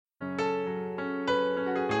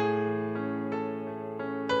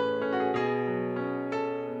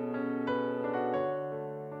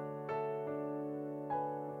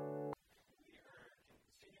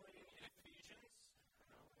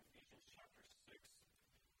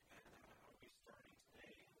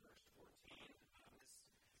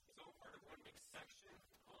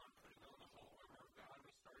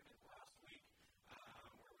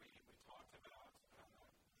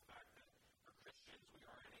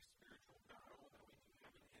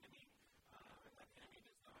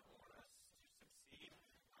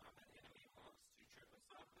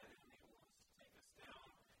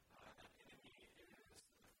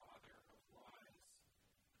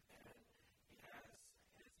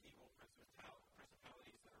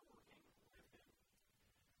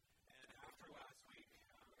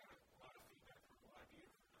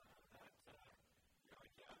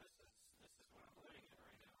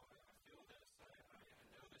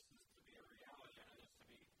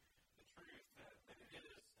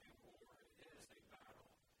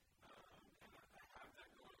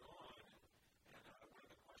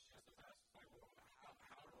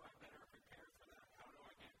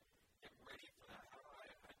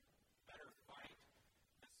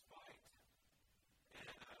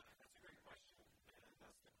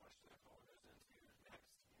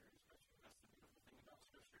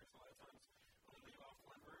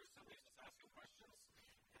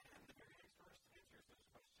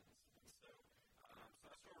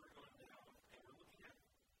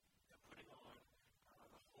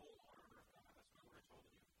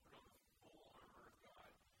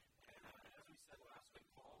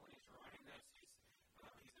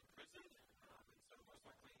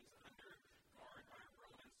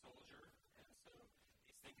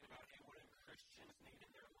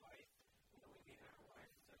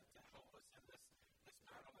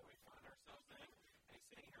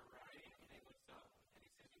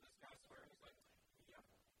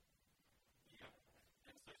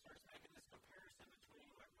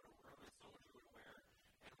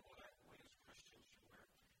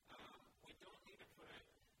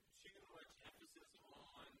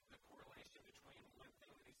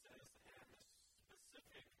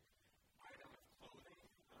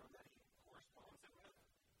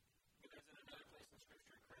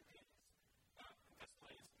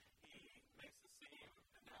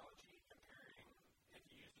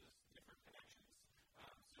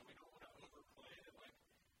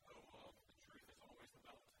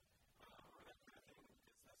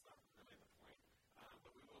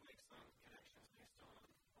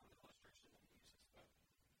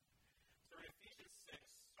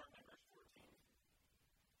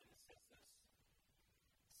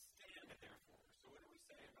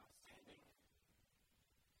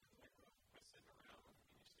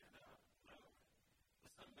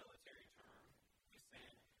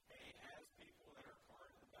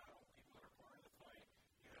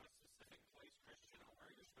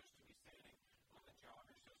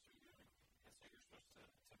So you're supposed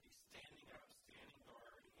to be standing up, standing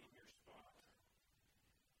guard in your spot.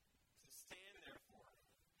 To stand, therefore,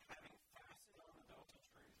 having fastened on the belt of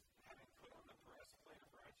truth, having put on the breastplate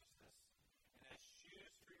of righteousness, and as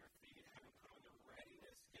shoes for your feet, having put on the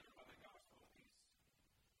readiness given by the gospel of peace.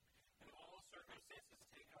 In all circumstances,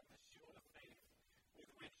 take up the shield of faith,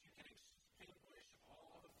 with which you can extinguish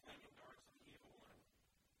all the flaming darts of the evil one.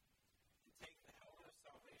 And take the helmet of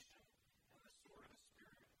salvation and the sword of the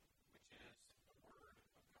Spirit, which is the Word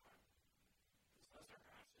of God. This is our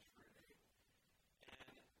passage for today.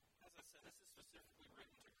 And as I said, this is specifically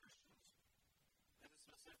written to Christians. This is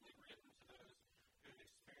specifically written to those who have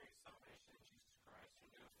experienced salvation in Jesus Christ, who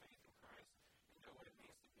know faith in Christ, and know what it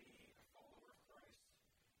means to be a follower of Christ.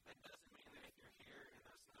 That doesn't mean that if you're here and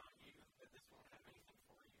that's not you, that this won't have anything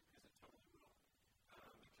for you, because it totally will.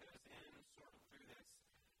 Because in sort of through this,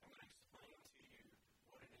 I'm going to explain to you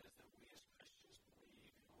what it is that we as Christians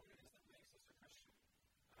believe and what it is that makes us a Christian.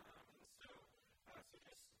 So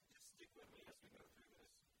just stick with me as we go through this.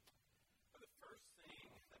 But the first thing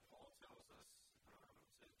that Paul tells us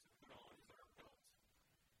to put on is our belt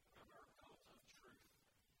of truth.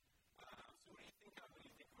 So what do you think of when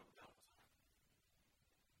you think of a belt?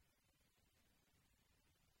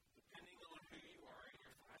 Depending on who you are in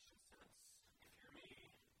your fashion sense, if you're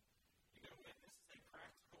me, you go, this is a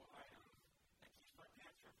practical item that keeps my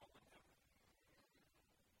pants from falling down.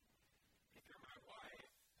 If you're my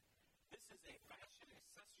wife, this is a fashion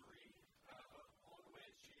accessory on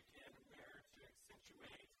which you can wear to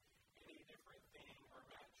accentuate any different thing or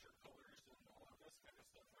match your colors and all of this kind of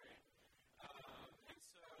stuff, right? And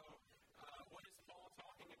so, what is Paul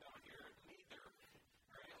talking about here? Neither,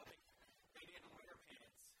 right? Like, they didn't wear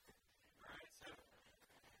pants, right? So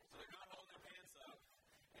they're not holding their pants up.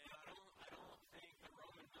 And I don't think the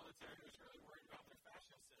Roman military was really worried about their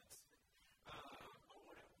fashion sense. But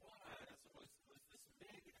what it was this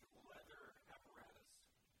big leather apparatus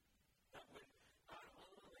that would not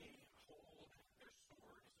only hold their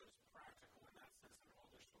sword, so it's practical in that sense to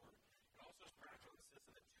hold their sword, it also is practical in the sense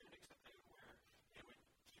of the tunics that they would wear. It would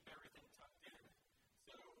keep everything tucked in.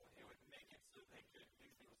 So it would make it so they could do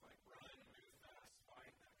things like run, move fast,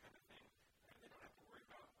 fight, that kind of thing. And they don't have to worry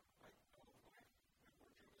about, like, oh, my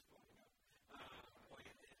wardrobe is blowing up.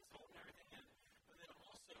 It's holding everything in. But then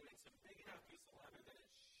also, it's a big enough piece of leather that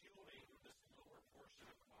it's shielding this lower portion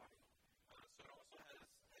of the body. So it also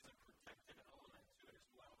has a protective element to it as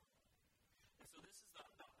well. And so this is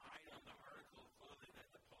the item, the article of clothing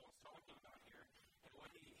that Paul is talking about here. And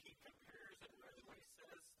what he compares it with, what he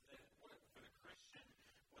says that for the Christian,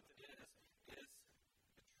 what it is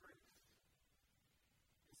the truth.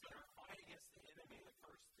 And so in our fight against the enemy, the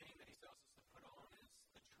first thing that he tells us to put on is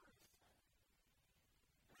the truth.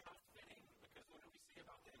 And how fitting, because what did we see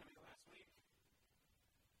about the enemy last week?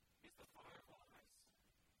 He's the fire of lies.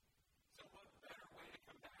 So what better way to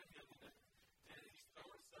combat him than he's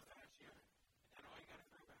throwing stuff at you, and all you got to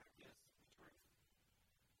throw back is the truth.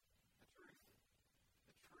 The truth.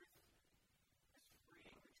 The truth is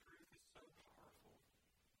freeing. The truth is so powerful.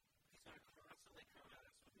 He's going to constantly come at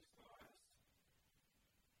us with these lies.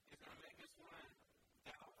 He's going to make us want to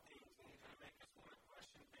doubt things, and he's going to make us want to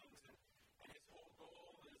question things, and his whole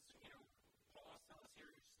goal is, Paul tells us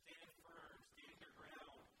here, stand firm, stand your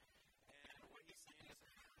ground. And what he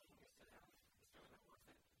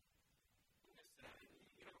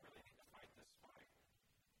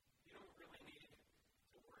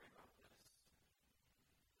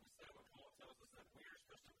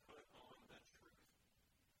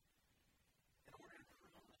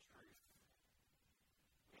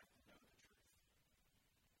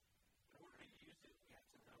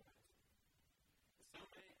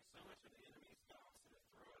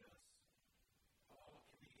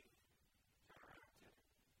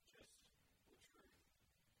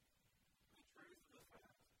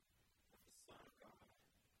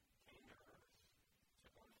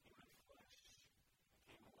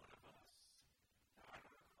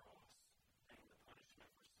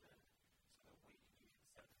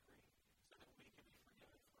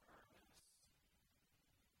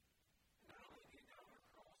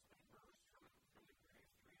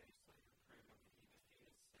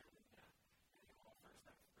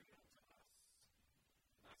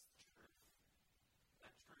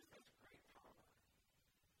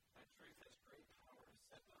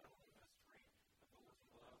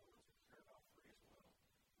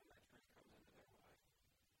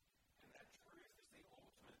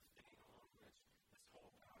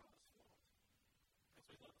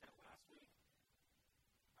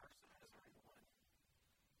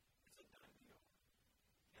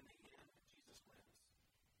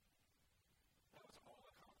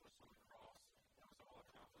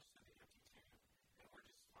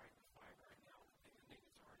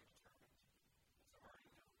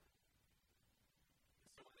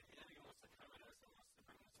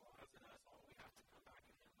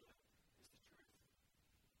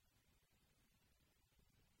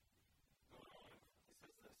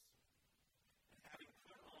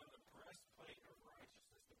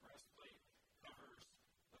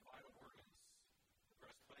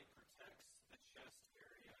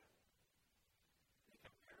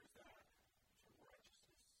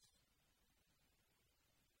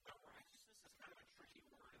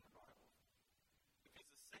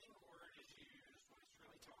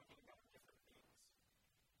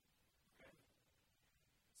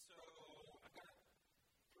so I've got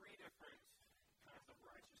three different kinds of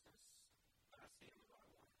righteousness that I see in the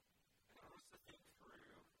Bible. And I want us to think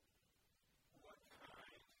through what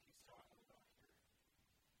kind he's talking about here.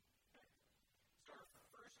 Okay. So our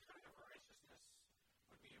first kind of righteousness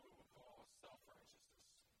would be what we'll call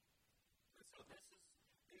self-righteousness. And so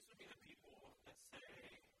these would be the people that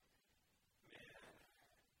say, man,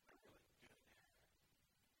 I'm really good.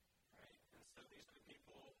 Right? And so these are the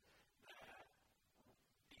people that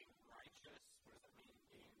being righteous, what does that mean?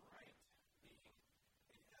 Being right, being,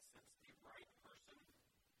 in essence, the right person.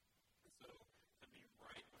 And so to be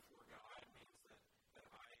right before God means that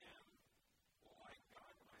I am like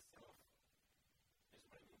God myself, is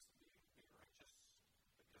what it means to be righteous,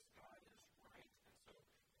 because God is right. And so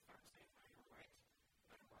if I'm saying I am right,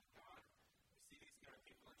 that I'm like God, we see these kind of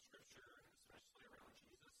people in Scripture, especially around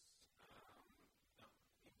Jesus,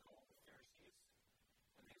 being called the Pharisees.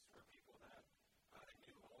 And these were people that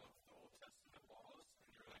knew all of the Old Testament laws,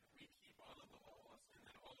 and they're like, we keep all of the laws, and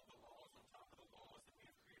then all of the laws on top of the laws that we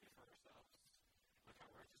have created for ourselves. Look how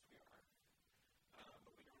righteous we are.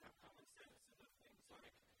 But we don't have common sense in the things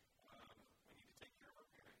like we need to take care of our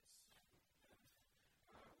parents, and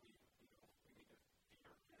we need to feed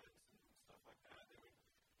our kids and stuff like that. They would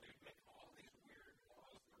make all these weird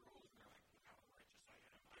laws and rules, and they're like, look how righteous I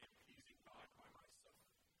am. I am pleasing God by myself,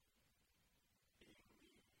 being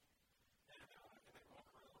me. And they walk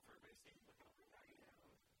around for everybody to see, look how good I am.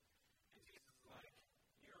 And Jesus is like,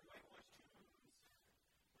 you're whitewashed tombs.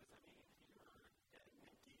 What does that mean? You're dead and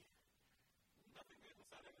empty. Nothing good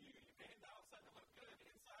inside of you. You made the outside to look good.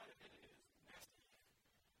 Inside of it is nasty.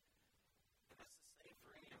 And that's the same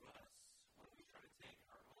for any of us when we try to take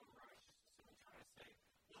our own righteousness and we try to say,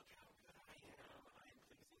 look how good I am. I am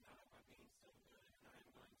pleasing God by being so good, and I am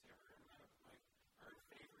going to earn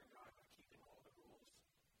favor in God by keeping all the rules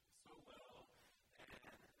so well. And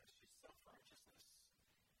it's just self-righteousness.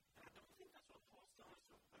 And I don't think that's what Paul's telling us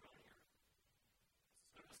to put on here.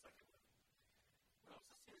 Let's go to the second one. We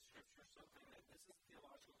also see in Scripture something that this is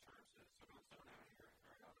theological terms, so don't zone out here.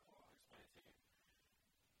 All right, I'll explain it to you.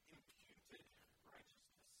 Imputed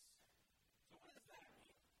righteousness. So what does that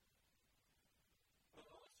mean?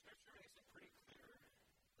 Well, Scripture makes it pretty clear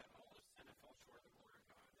that all have sinned and fall short of the glory of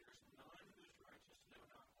God. There's none who is righteous, no,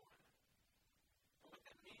 not one. But what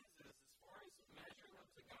that means is, as far as measuring up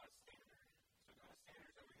to God's standard, so God's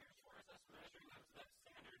standard's over here, as far as us measuring up to that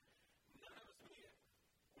standard, none of us meet it.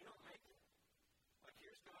 We don't make it. Like,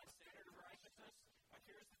 here's God's standard of righteousness. Like,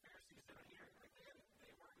 here's the Pharisees down here. Like,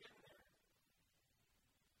 they weren't getting there.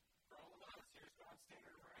 For all of us, here's God's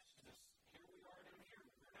standard of righteousness. Here we are down here.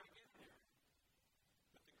 We're not getting there.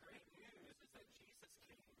 But the great news is that Jesus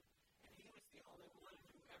came, and he was the only one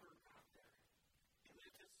who ever got there. He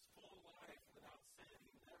lived his full life without sin.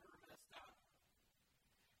 He never messed up.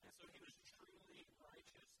 And so he was truly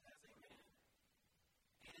righteous as a man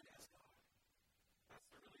and as God. That's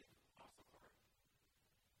the really awesome part.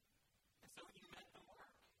 And so he met the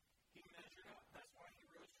mark. He measured up. That's why he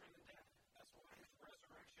rose from the dead. That's why his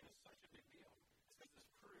resurrection is such a big deal. It's because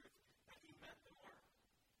it's proof that he met the mark.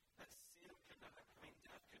 That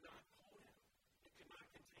death could not hold him. It could not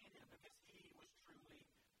contain him because he was truly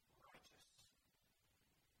righteous.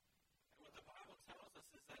 And what the Bible tells us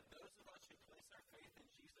is that those of us who place our faith in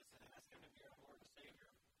Jesus and ask him to be our Lord and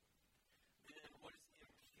Savior, then what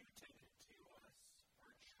is imputed to us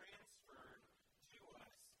or transferred to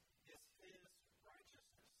us is his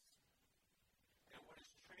righteousness. And what is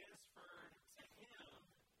transferred to him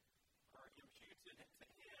or imputed to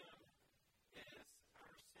him is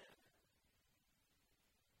our sin.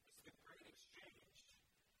 It's the great exchange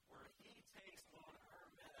where he takes on our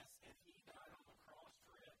mess and he died on the cross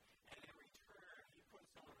for it, and in return he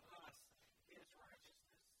puts on us his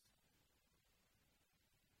righteousness.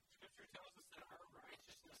 Scripture tells us that our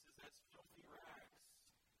righteousness is as filthy rags.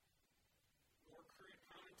 More crude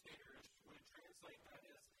commentators would translate that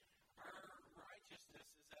as our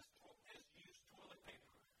righteousness is as used toilet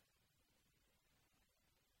paper.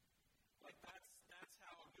 Like that's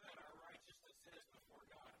how good our righteousness is before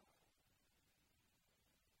God.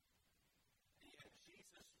 And yet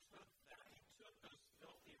Jesus took that. He took those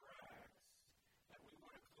filthy rags that we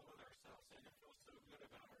want to clothe ourselves in and feel so good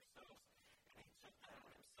about ourselves. And he took that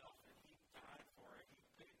on himself and he died for it. He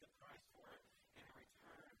paid the price for it. And in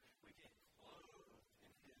return, we get clothed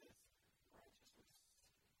in his righteousness.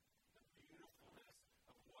 The beauty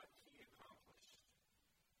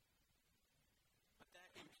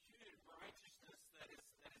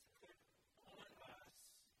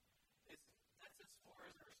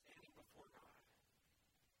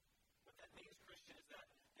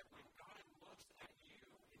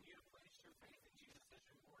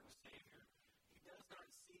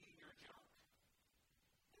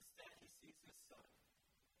sees his son.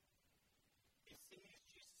 He sees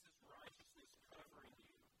Jesus' righteousness covering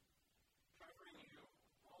you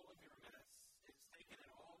all of your mess. It's taken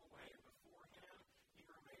it all away. Before him, you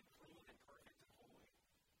are made clean and perfect and holy.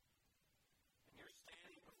 And you're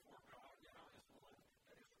standing before God now as one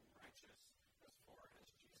that is righteous as far as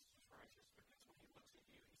Jesus is righteous, because when he looks at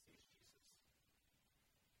you, he sees Jesus.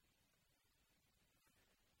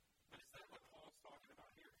 But is that what Paul's talking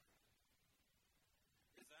about here?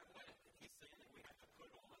 Is that what he's saying that we have to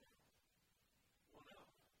put on? Well, no.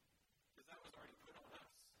 Because that was already put on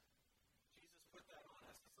us. Jesus put that on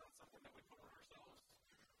us. It's not something that we put on ourselves.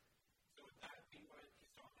 So would that be what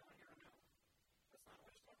he's talking about here? No. That's not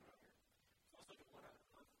what he's talking about here. So let's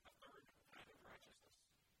look at a third kind of righteousness.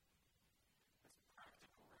 That's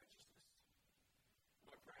practical righteousness.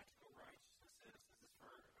 What practical righteousness is this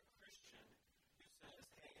for a Christian who says,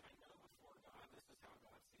 hey, I know before God, this is how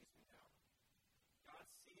God sees me now. God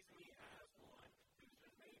sees me as one who's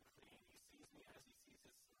been made clean. He sees me as he sees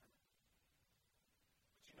his son.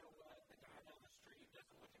 But you know what? The guy down the street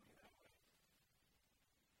doesn't look at me that way.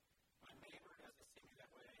 My neighbor doesn't see me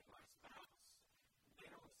that way. My spouse, they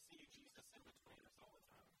don't see Jesus in between us all the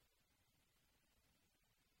time.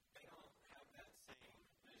 They don't have that same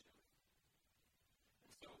vision.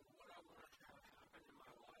 And so what I want to have happen in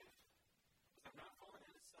my life is I'm not falling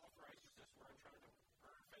into self-righteousness where I'm trying to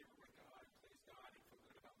earn favor with God, please God, and feel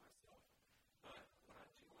good about myself. But what I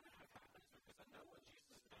do want to have happen is because I know what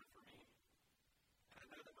Jesus has done for me, and I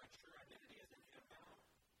know that my true identity is in him now,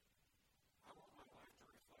 I want my life to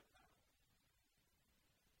reflect that.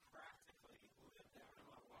 Practically live down in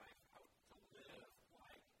my life how to live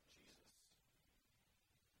like Jesus.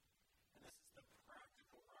 And this is the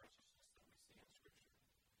practical righteousness that we see in Scripture.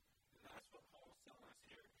 And that's what Paul's telling us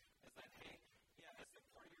here, is that, hey, yeah, as a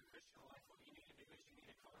part of your Christian life, what you need to do is you need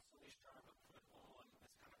to constantly strive to put on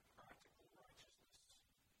this kind of practical righteousness.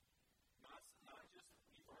 Not just,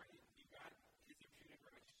 you've got his imputed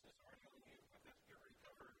righteousness already on you, but that's already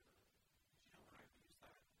covered. But you don't want to abuse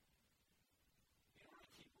that. You don't want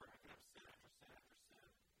to keep racking up sin after sin after sin.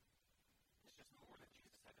 It's just more that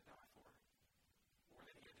Jesus had to die for. More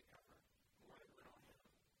that he had to cover. More that went on him.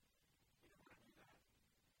 You don't want to do that.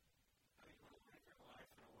 How do you want to live your life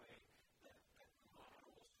in a way that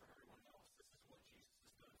models for everyone else? This is what Jesus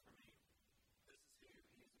has done for me. This is who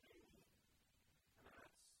he has made me. And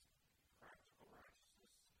that's practical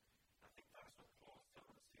righteousness. I think that's what Paul's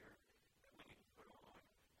telling us here, that we need to put on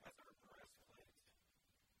as our breastplate,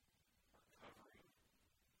 our covering,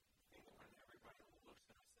 the thing that when everybody looks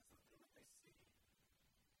at us, that's the thing that they see.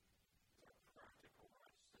 It's our practical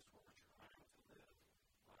righteousness where we're trying to live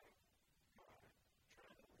like God,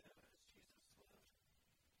 trying to live as Jesus lived,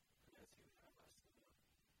 and as he would have us live.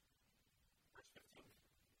 Verse 15.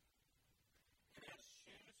 And as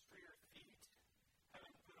shoes for your feet,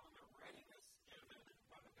 having put on the readiness given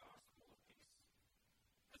by the gospel of peace.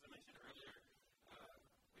 As I mentioned earlier,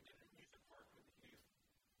 we did an amusement park with the youth.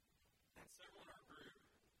 And several in our group,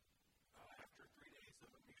 after 3 days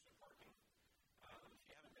of amusement parking, if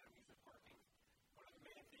you haven't been amusement parking, one of the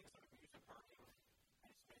main things of amusement parking, I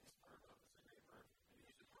just made this verb up, it's a great verb,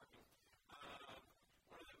 amusement parking.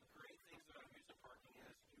 One of the great things about amusement parking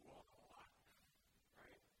is you walk a lot,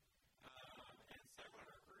 right? And several in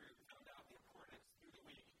our group found out the importance through the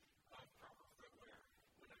week of proper footwear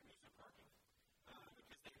when amusement parking,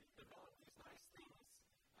 because they developed these nice things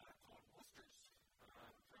called blisters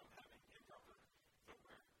from having improper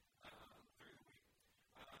footwear through the week.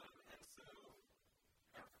 And so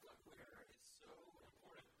our footwear is so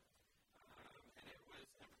important, and it was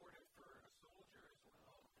important for a soldier as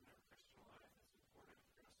well in their Christian life. It's important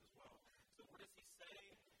for us as well. So what does he say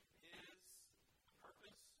is the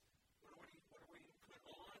purpose? What do we put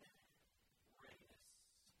on? Readiness.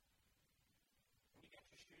 When you got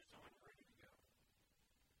your shoes on, you're ready to go.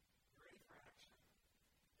 You're ready for action.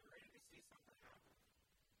 You're ready to see something happen.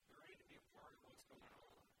 You're ready to be a part of what's going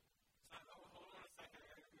on. It's not, oh, hold on a second, I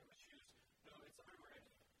got to get my shoes. No, it's I'm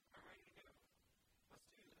ready. I'm ready to go. Let's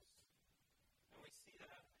do this. And we see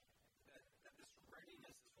that this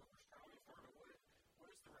readiness is what we're striving for. But what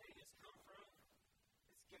does the readiness come from?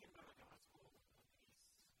 It's given by the gospel of peace.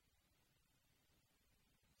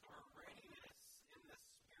 So our readiness in this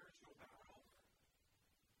spiritual battle,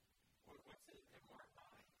 what's it marked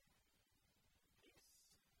by? Peace.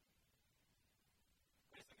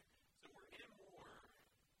 Wait a second. So we're in war,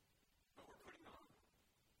 but we're putting on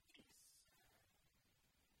peace.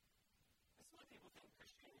 That's why people think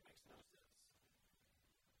Christianity makes no sense.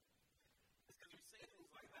 It's because we say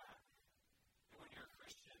things like that, and when you're a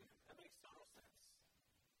Christian, that makes total sense.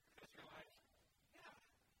 Because you're like, yeah,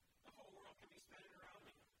 the whole world can be spinning around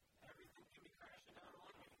me. Everything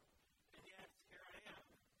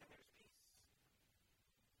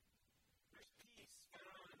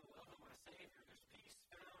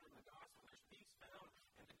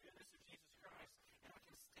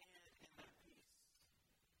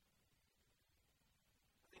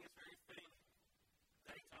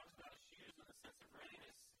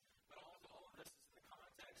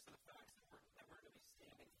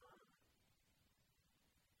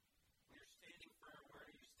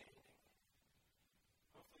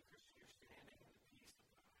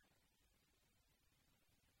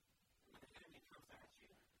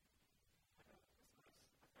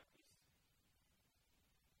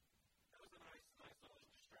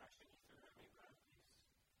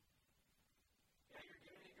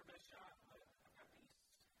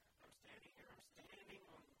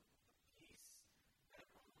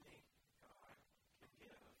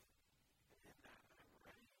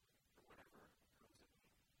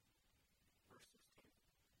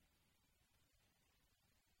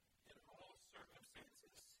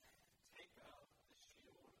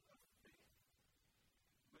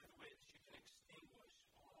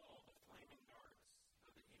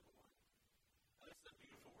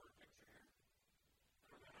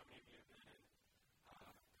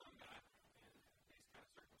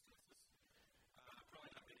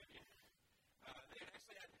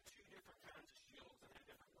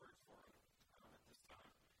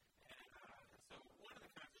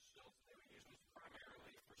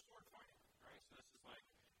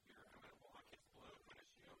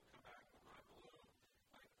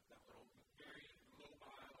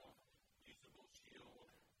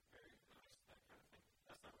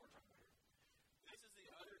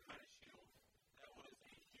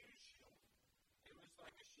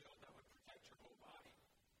shield that would protect your whole body.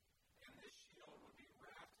 And this shield would be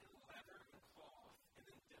wrapped in leather and cloth and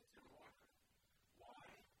then dipped in water. Why?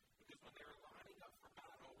 Because when they were lining up for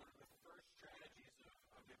battle, one of the first strategies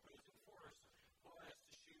of the opposing force was to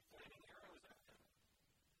shoot flaming arrows at them.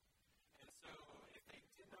 And so if they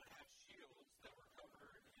did not have shields that were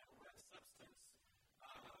covered in wet substance,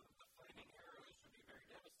 the flaming arrows would be very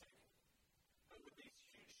devastating. But with these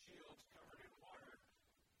huge shields covered in water,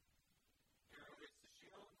 arrow hits the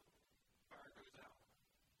shield, fire goes out.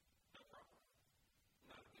 No problem.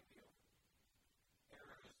 Not a big deal.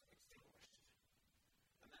 Arrows extinguished.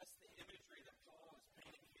 And that's the imagery that Paul is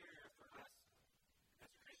painting here for us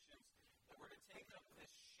as Christians, that we're to take up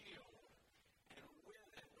this shield, and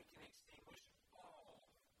with it we can extinguish all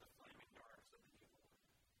the flaming darts of the evil.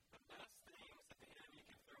 The best things that the enemy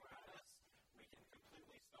can throw at us, we can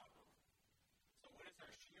completely stop them. So what is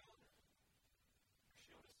our shield? Our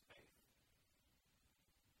shield is faith.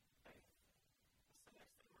 Faith. That's the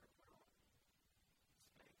next thing we're to put on. It's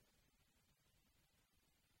faith.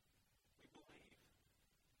 We believe.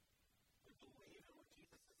 We believe in what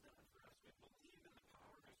Jesus has done for us. We believe in the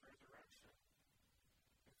power of his resurrection.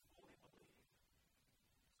 We fully believe.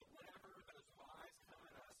 So whenever those lies come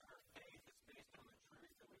at us, our faith is based on the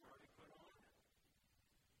truth that we've already put on.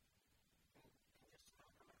 And just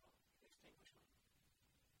knock them out. Extinguish them.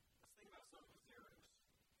 Let's think about some of the zeros.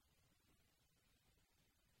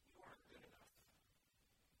 You aren't good enough.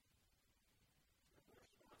 And the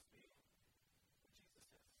response be what Jesus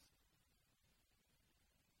says.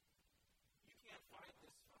 You can't fight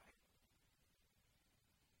this fight.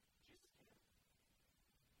 Jesus can.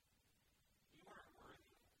 You aren't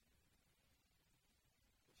worthy.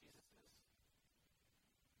 But Jesus is.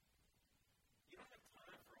 You don't have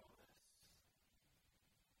time for all this.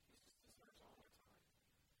 Jesus deserves all your time.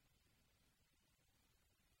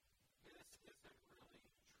 This isn't really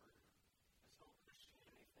true. This whole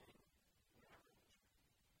Christianity thing, never true.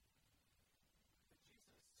 But Jesus,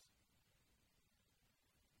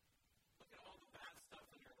 look at all the bad stuff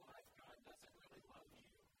in your life. God doesn't really love you.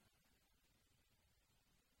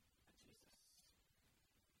 But Jesus,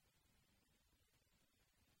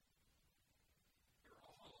 you're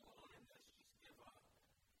all alone in this. Just give up.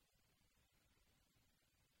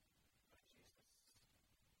 But Jesus,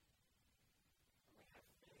 when we have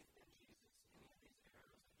faith in Jesus, any of these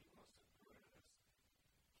arrows that he wants to throw at us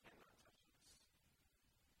cannot touch us.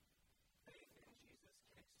 Faith in Jesus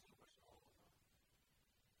can extinguish all of them.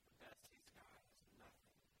 The best he's got is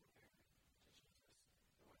nothing compared to Jesus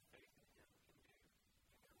and what faith in him can do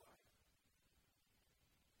in your life.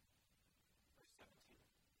 Verse 17.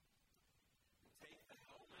 And take the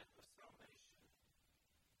helmet of salvation.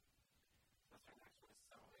 That's our next one, is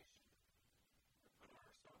salvation. We put on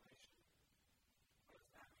our salvation. What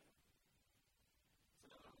does that mean? It's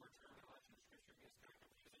another word terminology in Scripture gets kind of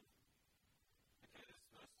confusing. Because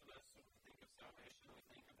most of us, when we think of salvation, we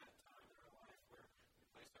think of that time in our life where we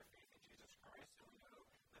place our faith in Jesus Christ and we know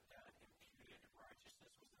that that imputed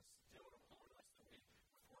righteousness was instilled upon us, that we,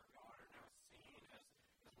 before God, are now seen as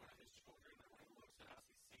one of his children, that when he looks at us,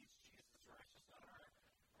 he sees Jesus' righteousness on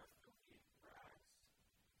our filthy rags.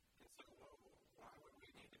 And so why would we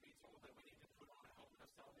need to be told that we need to put on a helmet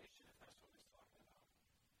of salvation if that's what he's talking about?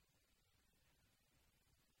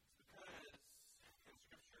 It's because in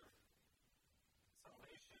Scripture,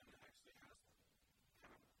 salvation actually has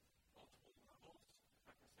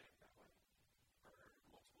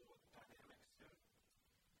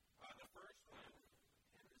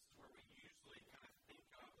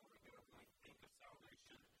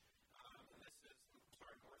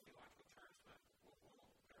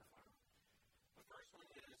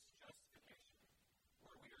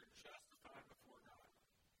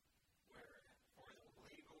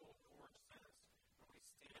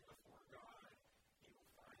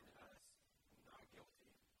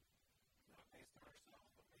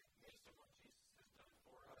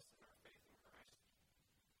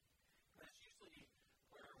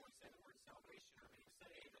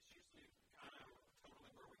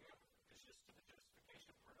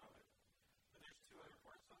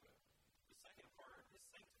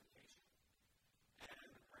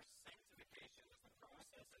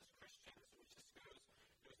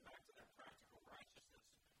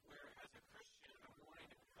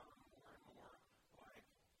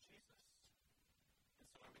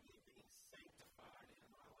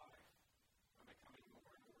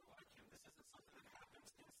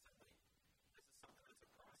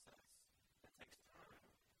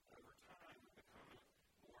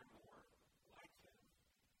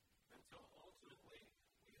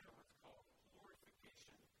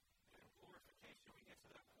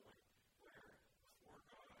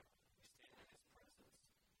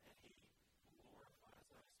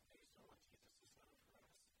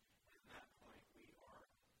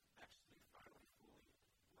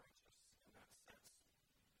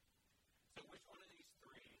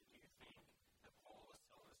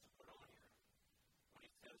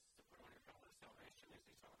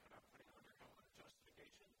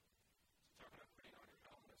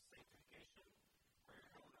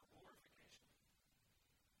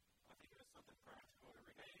practical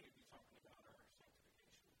every day, we'd be talking about our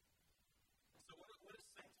sanctification. And so what does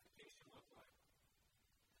sanctification look like?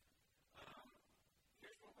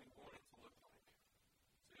 Here's what we want it to look like.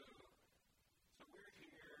 So we're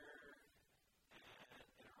here and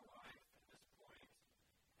in our life at this point,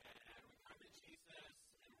 and we come to Jesus,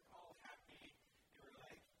 and we're all happy, and we're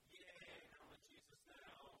like, yay, I'm with Jesus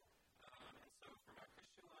now. And so for my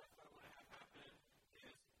Christian life, what I want to have happen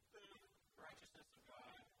is, boom, righteousness of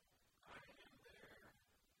God, I am there.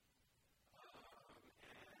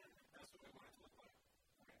 And that's what we want it to look like,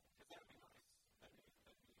 right? Because that would be nice. That'd be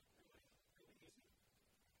really, really easy.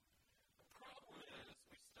 The problem is,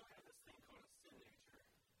 we still have this thing called a sin nature.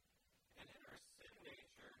 And in our sin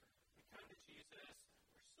nature, we come to Jesus,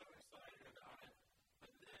 we're so excited about it,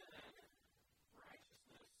 but then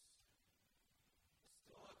righteousness is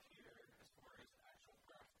still up here as far as actual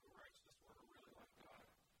practical righteousness, where we're really like God.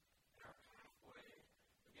 And our pathway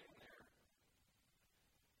of getting there,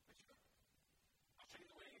 which I'll show you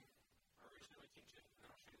the way I originally teach it, and then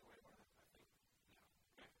I'll show you the way what I think now.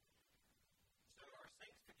 Okay? So our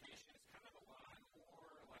sanctification is kind of a lot more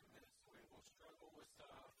like this. We'll struggle with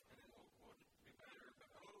stuff, and then we'll be better. But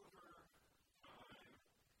over time,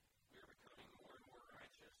 we're becoming more and more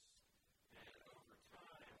righteous. And over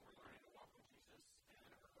time, we're learning to walk with Jesus. And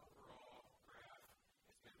our overall graph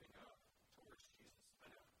is moving up towards Jesus. I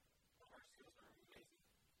know. All our skills are amazing.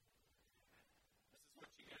 This is what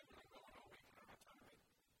you get when I'm going all week and I don't have time to make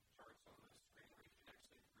charts on the screen where you can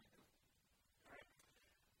actually read them. All right?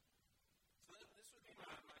 So this would be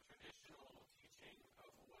my traditional teaching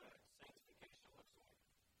of what sanctification looks like.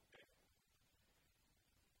 Okay?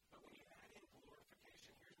 But when you add in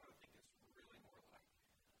glorification, here's what I think it's really more like.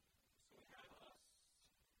 So we have us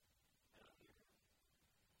down here.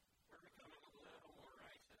 We're becoming a little more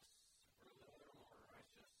righteous. We're a little more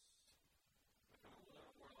righteous. Become a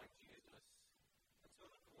little more like Jesus.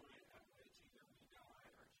 Until the point at which either we die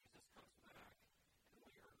or Jesus comes back and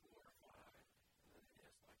we are glorified. And then it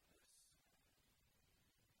is like this.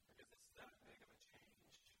 Because it's that big of a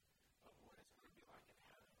change of what it's going to be like in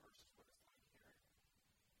heaven versus what it's like here.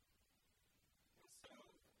 And so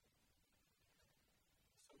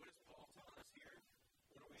what is Paul telling us here?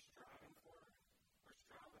 What are we striving for? We're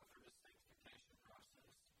striving for this sanctification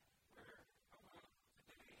process where I want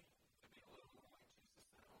today to be a little more like Jesus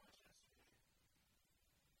than I was yesterday.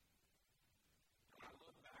 And when I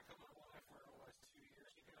look back on my life where I was 2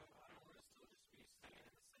 years ago, I don't want to still just be staying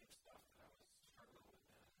in the same stuff that I was struggling with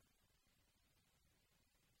then.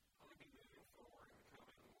 I want to be moving forward and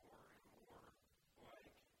becoming more and more like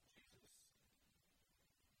Jesus.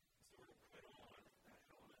 So we're to put on that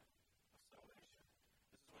element of salvation.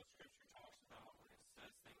 This is what Scripture talks about when it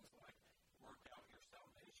says things like, work out your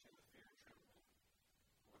salvation with fear and trembling.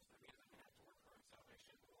 What does that mean? Does that mean I have to work for our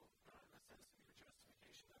salvation? Well, not in the sense of your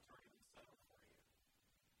justification. That's already been settled for you.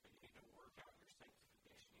 But you need to work out your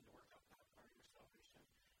sanctification. You need to work out that part of your salvation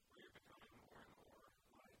where you're becoming more and more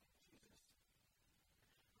like Jesus.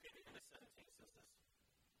 Okay, the end of 17 says this.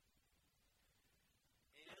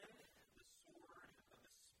 And the sword of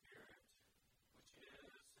the Spirit, which is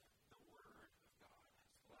the Word of God.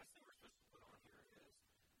 So the last thing we're supposed to put on here is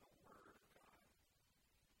the Word of God.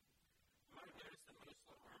 You might have noticed that most of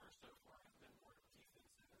our armor so far has been more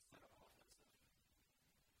defensive instead of offensive.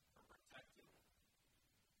 We're protecting.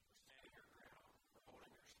 We're standing your ground. We're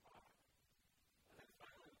holding your spot. And then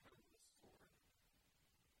finally we come to the sword.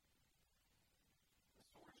 The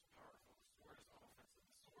sword is powerful. The sword is offensive.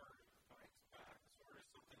 The sword fights back. The sword is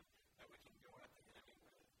something that we can go at the enemy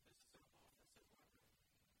with. This is an offensive weapon.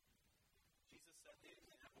 Jesus set the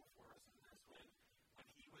example for us in this when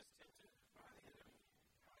he was tempted by the enemy.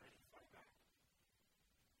 How did he fight back?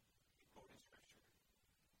 He quoted Scripture.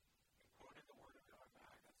 He quoted the Word of God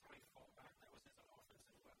back. That's how he fought back. That was his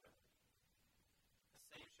offensive weapon. The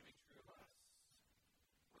same should be true of us.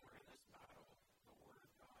 When we're in this battle, the Word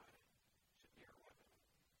of God should be our weapon.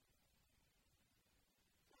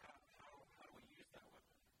 How do we use that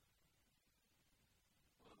weapon?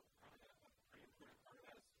 Well, probably a pretty important part of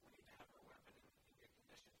that is we need to have our weapon in good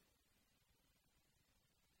condition.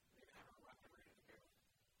 We need to have our weapon ready to go.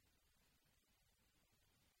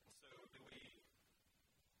 And so do we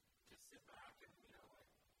just sit back and, like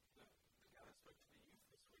the guy that spoke to the youth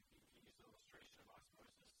this week, he used an illustration of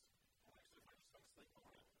osmosis. And actually, if I just sleep on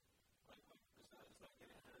it, does that get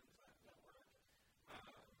in? Does that work?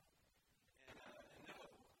 And no,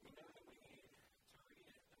 we know that we need to read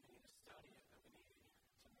it, that we need to study it, that we need to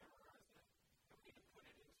memorize it, that we need to put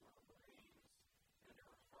it into our brains and into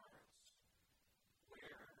our hearts.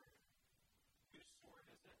 Whose sword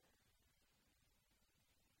is it?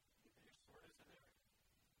 Whose sword is it there?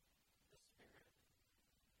 The Spirit.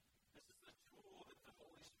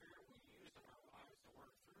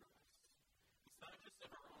 of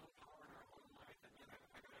our own